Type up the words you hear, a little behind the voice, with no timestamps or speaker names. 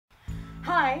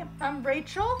Hi, I'm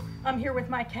Rachel. I'm here with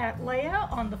my cat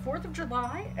Leia on the 4th of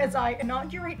July as I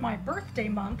inaugurate my birthday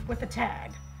month with a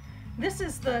tag. This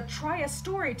is the Try a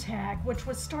Story tag, which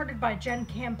was started by Jen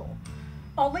Campbell.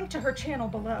 I'll link to her channel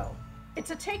below. It's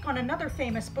a take on another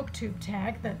famous booktube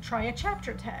tag, the Try a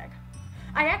Chapter tag.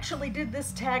 I actually did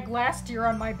this tag last year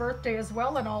on my birthday as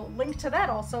well, and I'll link to that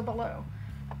also below.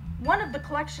 One of the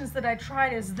collections that I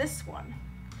tried is this one,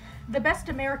 The Best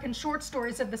American Short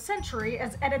Stories of the Century,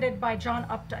 as edited by John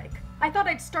Updike. I thought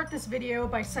I'd start this video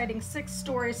by citing 6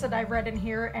 stories that I read in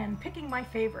here and picking my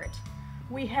favorite.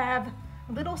 We have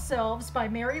Little Selves by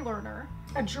Mary Lerner,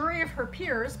 A Jury of Her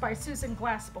Peers by Susan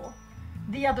Glaspell,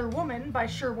 The Other Woman by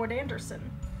Sherwood Anderson,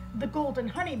 The Golden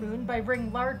Honeymoon by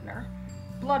Ring Lardner,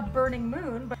 Blood Burning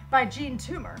Moon by Jean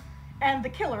Toomer, and The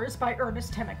Killers by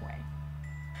Ernest Hemingway.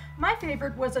 My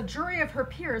favorite was A Jury of Her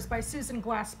Peers by Susan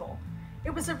Glaspell.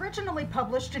 It was originally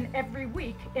published in Every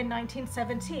Week in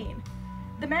 1917.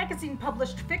 The magazine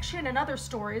published fiction and other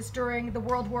stories during the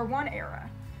World War I era.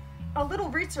 A little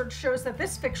research shows that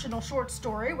this fictional short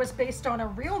story was based on a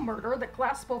real murder that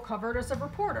Glaspell covered as a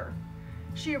reporter.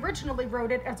 She originally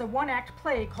wrote it as a one-act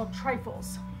play called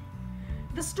Trifles.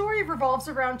 The story revolves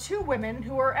around 2 women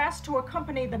who are asked to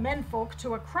accompany the menfolk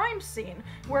to a crime scene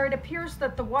where it appears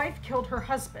that the wife killed her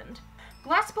husband.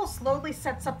 Glaspell slowly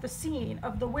sets up the scene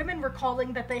of the women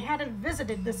recalling that they hadn't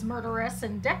visited this murderess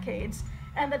in decades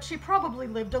and that she probably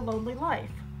lived a lonely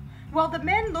life. While the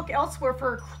men look elsewhere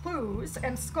for clues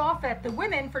and scoff at the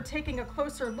women for taking a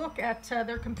closer look at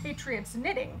their compatriots'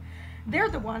 knitting, they're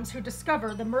the ones who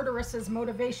discover the murderess's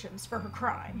motivations for her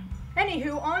crime.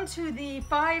 Anywho, on to the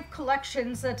 5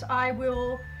 collections that I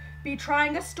will be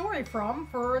trying a story from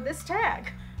for this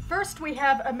tag. First, we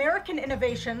have American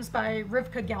Innovations by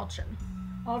Rivka Galchen.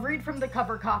 I'll read from the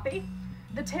cover copy.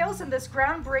 The tales in this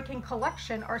groundbreaking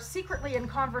collection are secretly in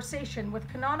conversation with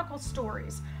canonical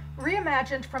stories,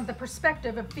 reimagined from the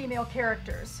perspective of female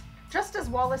characters. Just as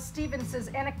Wallace Stevens's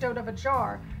Anecdote of a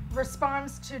Jar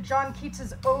responds to John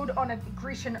Keats's Ode on a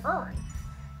Grecian Urn,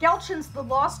 Galchen's The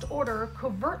Lost Order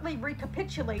covertly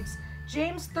recapitulates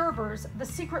James Thurber's The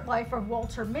Secret Life of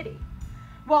Walter Mitty,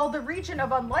 while The Region of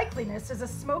Unlikeliness is a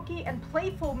smoky and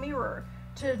playful mirror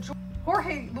to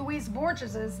Jorge Luis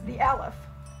Borges's The Aleph.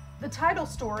 The title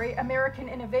story, American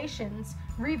Innovations,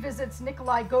 revisits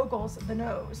Nikolai Gogol's The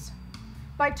Nose.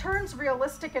 By turns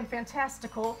realistic and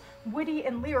fantastical, witty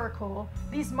and lyrical,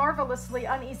 these marvelously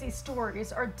uneasy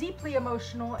stories are deeply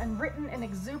emotional and written in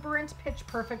exuberant,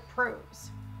 pitch-perfect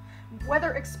prose.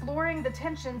 Whether exploring the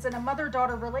tensions in a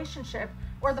mother-daughter relationship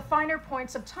or the finer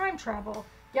points of time travel,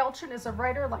 Galchen is a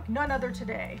writer like none other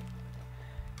today.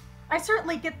 I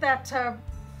certainly get that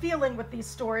feeling with these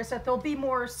stories, that they'll be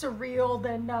more surreal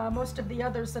than most of the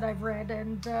others that I've read,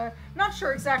 and not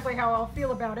sure exactly how I'll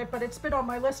feel about it, but it's been on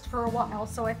my list for a while,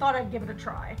 so I thought I'd give it a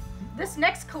try. This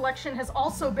next collection has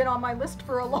also been on my list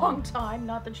for a long time,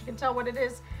 not that you can tell what it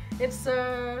is. It's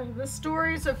The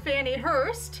Stories of Fannie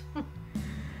Hurst.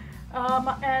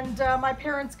 My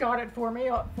parents got it for me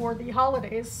for the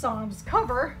holidays, sans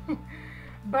cover.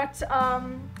 But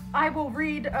I will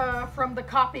read from the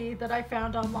copy that I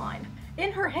found online.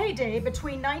 In her heyday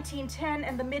between 1910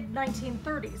 and the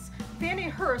mid-1930s, Fannie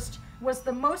Hurst was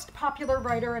the most popular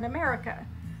writer in America.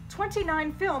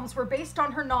 29 films were based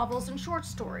on her novels and short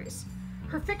stories.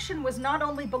 Her fiction was not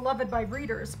only beloved by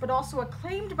readers, but also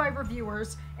acclaimed by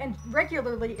reviewers and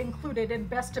regularly included in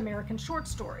Best American Short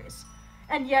Stories.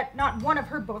 And yet, not one of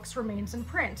her books remains in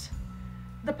print.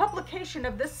 The publication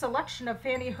of this selection of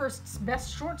Fannie Hurst's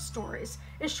best short stories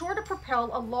is sure to propel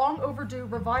a long overdue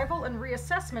revival and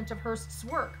reassessment of Hurst's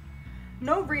work.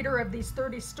 No reader of these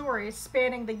 30 stories,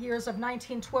 spanning the years of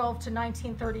 1912 to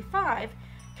 1935,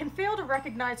 can fail to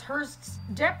recognize Hurst's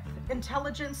depth,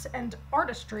 intelligence, and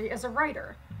artistry as a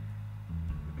writer.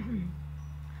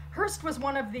 Hurst was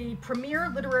one of the premier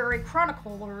literary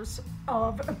chroniclers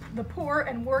of the poor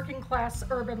and working class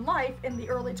urban life in the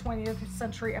early 20th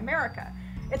century America,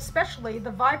 especially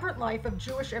the vibrant life of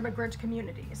Jewish immigrant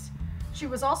communities. She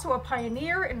was also a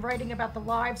pioneer in writing about the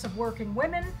lives of working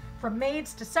women, from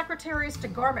maids to secretaries to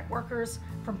garment workers,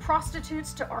 from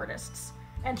prostitutes to artists.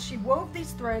 And she wove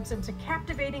these threads into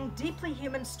captivating, deeply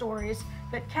human stories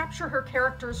that capture her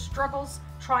characters' struggles,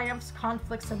 triumphs,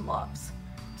 conflicts, and loves.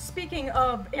 Speaking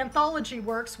of anthology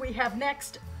works, we have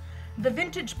next The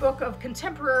Vintage Book of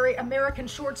Contemporary American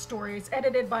Short Stories,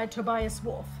 edited by Tobias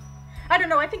Wolff. I don't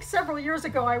know, I think several years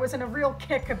ago I was in a real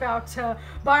kick about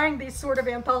buying these sort of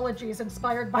anthologies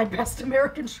inspired by Best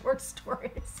American Short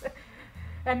Stories.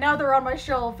 And now they're on my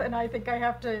shelf, and I think I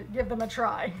have to give them a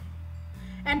try.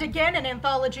 And again, in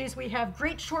anthologies, we have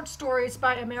Great Short Stories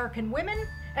by American Women,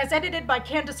 as edited by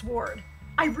Candace Ward.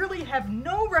 I really have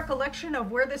no recollection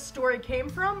of where this story came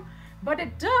from, but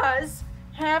it does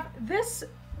have this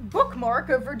bookmark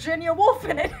of Virginia Woolf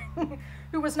in it,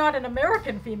 who was not an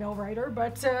American female writer,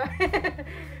 but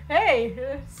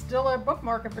hey, still a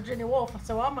bookmark of Virginia Woolf,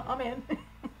 so I'm in.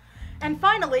 And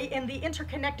finally, in the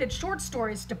interconnected short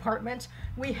stories department,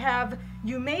 we have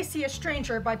You May See a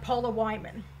Stranger by Paula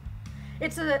Wyman.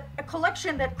 It's a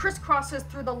collection that crisscrosses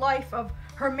through the life of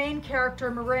her main character,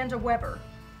 Miranda Weber.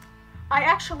 I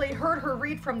actually heard her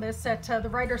read from this at the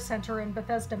Writers Center in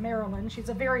Bethesda, Maryland. She's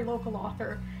a very local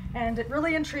author, and it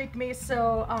really intrigued me,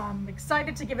 so I'm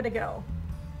excited to give it a go.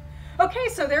 Okay,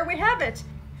 so there we have it.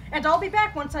 And I'll be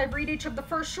back once I read each of the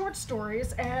first short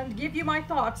stories and give you my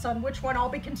thoughts on which one I'll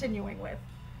be continuing with.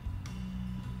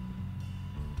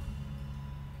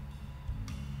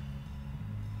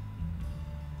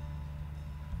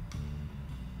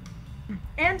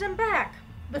 And I'm back.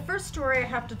 The first story I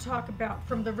have to talk about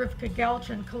from the Rivka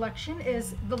Galchen collection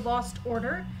is The Lost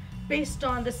Order, based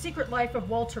on The Secret Life of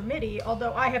Walter Mitty,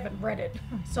 although I haven't read it.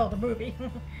 I saw the movie.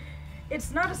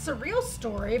 It's not a surreal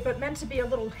story, but meant to be a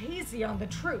little hazy on the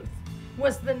truth.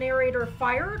 Was the narrator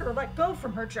fired or let go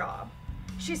from her job?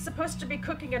 She's supposed to be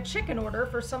cooking a chicken order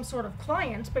for some sort of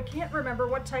client, but can't remember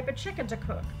what type of chicken to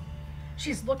cook.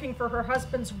 She's looking for her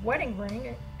husband's wedding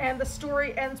ring, and the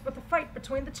story ends with a fight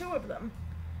between the two of them.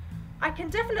 I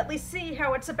can definitely see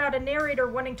how it's about a narrator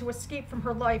wanting to escape from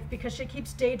her life because she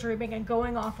keeps daydreaming and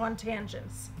going off on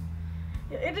tangents.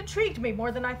 It intrigued me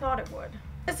more than I thought it would.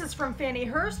 This is from Fannie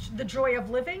Hurst, The Joy of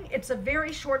Living. It's a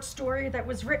very short story that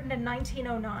was written in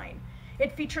 1909.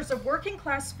 It features a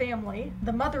working-class family.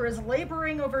 The mother is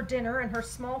laboring over dinner in her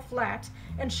small flat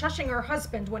and shushing her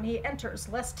husband when he enters,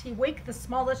 lest he wake the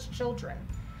smallest children.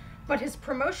 But his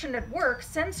promotion at work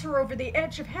sends her over the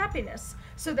edge of happiness,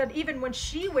 so that even when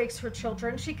she wakes her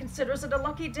children, she considers it a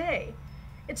lucky day.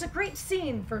 It's a great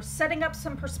scene for setting up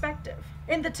some perspective.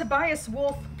 In the Tobias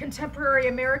Wolff Contemporary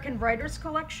American Writers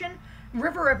Collection,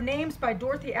 River of Names by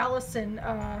Dorothy Allison,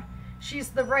 she's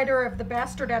the writer of The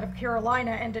Bastard Out of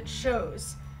Carolina, and it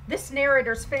shows. This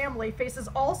narrator's family faces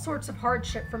all sorts of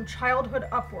hardship from childhood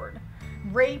upward.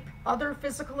 Rape, other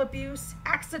physical abuse,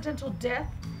 accidental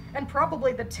death, and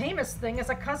probably the tamest thing is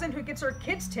a cousin who gets her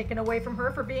kids taken away from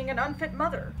her for being an unfit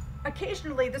mother.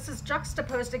 Occasionally, this is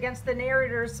juxtaposed against the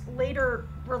narrator's later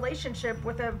relationship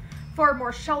with a far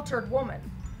more sheltered woman.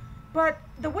 But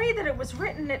the way that it was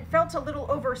written, it felt a little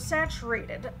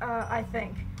oversaturated, I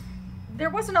think. There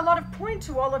wasn't a lot of point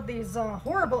to all of these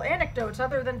horrible anecdotes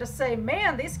other than to say,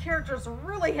 man, these characters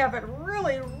really have it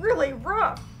really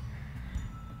rough.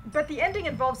 But the ending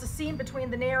involves a scene between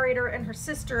the narrator and her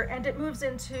sister, and it moves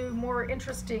into more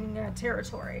interesting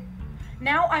territory.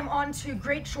 Now I'm on to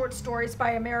great short stories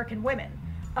by American women.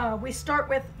 We start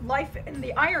with Life in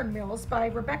the Iron Mills by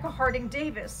Rebecca Harding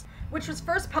Davis, which was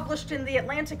first published in the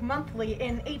Atlantic Monthly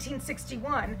in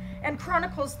 1861 and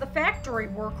chronicles the factory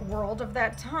work world of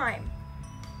that time.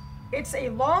 It's a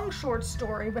long short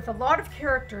story with a lot of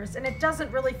characters, and it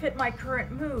doesn't really fit my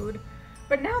current mood,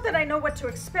 but now that I know what to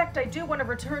expect, I do want to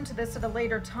return to this at a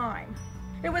later time.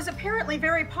 It was apparently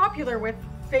very popular with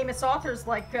famous authors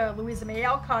like Louisa May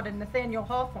Alcott and Nathaniel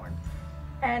Hawthorne,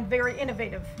 and very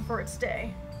innovative for its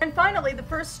day. And finally, the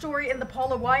first story in the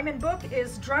Paula Wyman book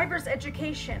is Driver's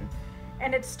Education,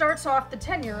 and it starts off the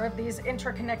tenure of these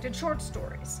interconnected short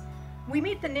stories. We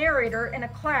meet the narrator in a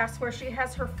class where she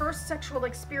has her first sexual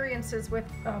experiences with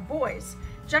boys,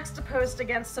 juxtaposed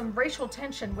against some racial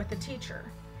tension with the teacher.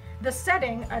 The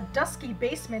setting, a dusky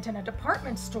basement in a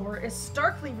department store, is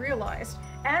starkly realized,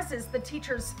 as is the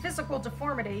teacher's physical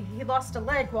deformity. He lost a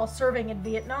leg while serving in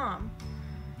Vietnam.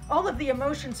 All of the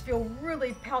emotions feel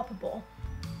really palpable.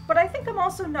 But I think I'm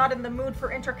also not in the mood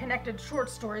for interconnected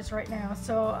short stories right now,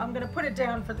 so I'm going to put it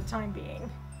down for the time being.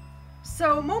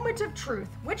 So, moment of truth.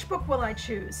 Which book will I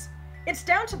choose? It's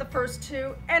down to the first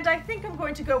two, and I think I'm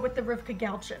going to go with the Rivka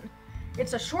Galchen.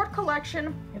 It's a short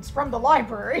collection, it's from the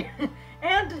library,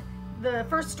 and the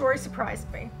first story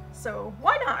surprised me, so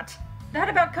why not? That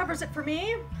about covers it for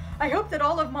me. I hope that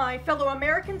all of my fellow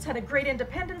Americans had a great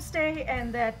Independence Day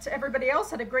and that everybody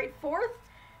else had a great 4th.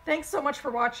 Thanks so much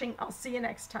for watching. I'll see you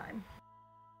next time.